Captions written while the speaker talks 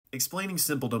explaining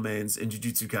simple domains in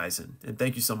Jujutsu Kaisen, and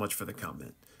thank you so much for the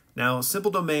comment. Now,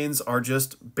 simple domains are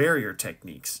just barrier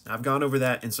techniques. I've gone over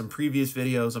that in some previous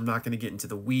videos. I'm not going to get into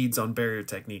the weeds on barrier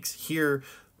techniques here,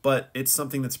 but it's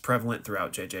something that's prevalent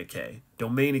throughout JJK.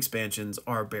 Domain expansions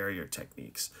are barrier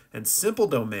techniques, and simple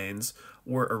domains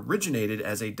were originated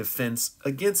as a defense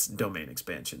against domain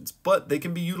expansions, but they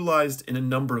can be utilized in a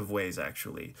number of ways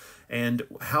actually. And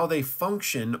how they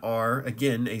function are,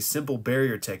 again, a simple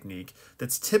barrier technique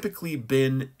that's typically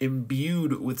been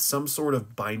imbued with some sort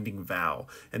of binding vow,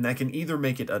 and that can either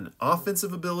make it an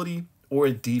offensive ability or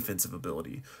a defensive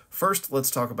ability. First, let's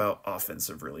talk about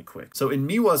offensive really quick. So in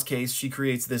Miwa's case, she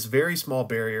creates this very small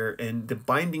barrier, and the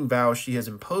binding vow she has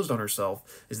imposed on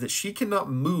herself is that she cannot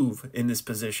move in this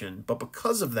position, but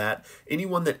because of that,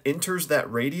 anyone that enters that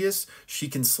radius, she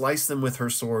can slice them with her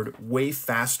sword way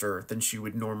faster than she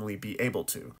would normally be able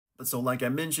to. So like I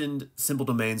mentioned, simple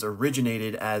domains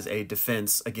originated as a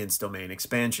defense against domain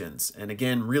expansions. And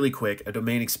again, really quick, a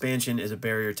domain expansion is a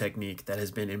barrier technique that has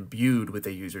been imbued with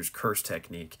a user's curse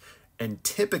technique. And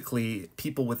typically,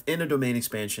 people within a domain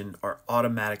expansion are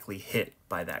automatically hit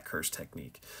by that curse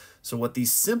technique. So what the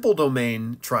simple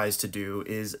domain tries to do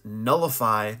is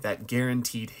nullify that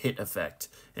guaranteed hit effect.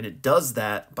 And it does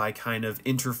that by kind of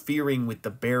interfering with the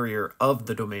barrier of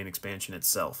the domain expansion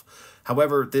itself.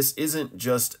 However, this isn't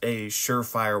just a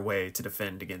surefire way to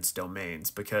defend against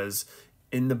domains, because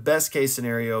in the best case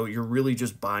scenario, you're really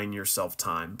just buying yourself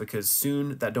time, because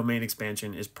soon that domain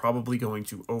expansion is probably going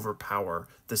to overpower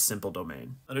the simple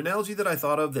domain. An analogy that I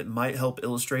thought of that might help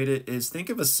illustrate it is, think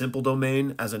of a simple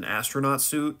domain as an astronaut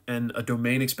suit and a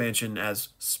domain expansion as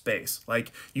space.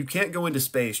 Like, you can't go into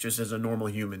space just as a normal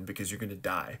human because you're going to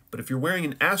die. But if you're wearing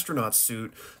an astronaut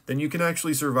suit, then you can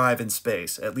actually survive in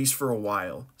space, at least for a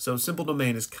while. So simple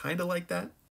domain is kind of like that.